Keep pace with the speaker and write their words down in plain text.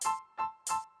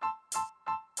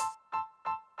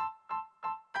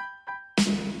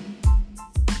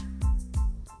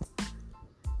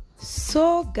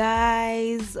So,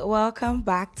 guys, welcome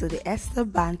back to the Esther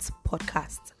Bants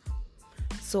podcast.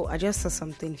 So, I just saw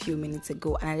something a few minutes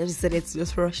ago, and I just decided to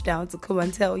just rush down to come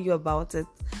and tell you about it.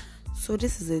 So,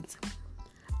 this is it.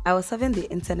 I was surfing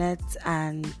the internet,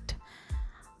 and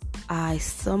I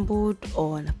stumbled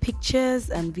on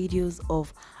pictures and videos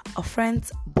of a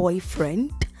friend's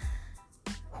boyfriend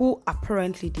who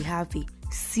apparently they have a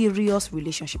serious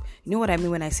relationship. You know what I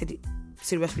mean when I say the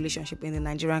serious relationship in the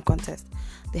Nigerian context?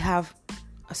 They have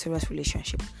a serious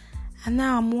relationship. And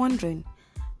now I'm wondering,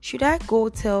 should I go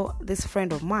tell this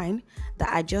friend of mine that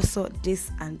I just saw this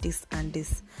and this and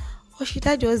this? Or should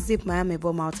I just zip my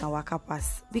Amebo mouth and walk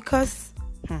past? Because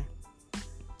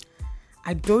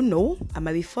I don't know. I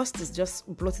might be forced to just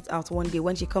blot it out one day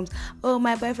when she comes. Oh,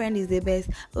 my boyfriend is the best.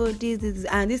 Oh, this.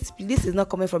 And this is not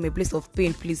coming from a place of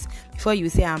pain, please. Before you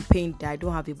say I'm pained that I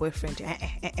don't have a boyfriend.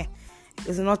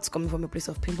 It's not coming from a place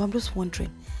of pain. But I'm just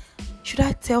wondering, should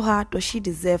I tell her? Does she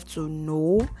deserve to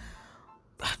know?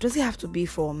 Does it have to be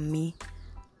from me?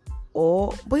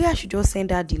 But I should just send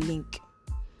her the link.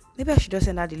 Maybe I should just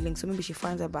send her the link so maybe she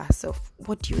finds out by herself.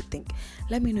 What do you think?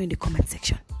 Let me know in the comment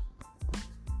section.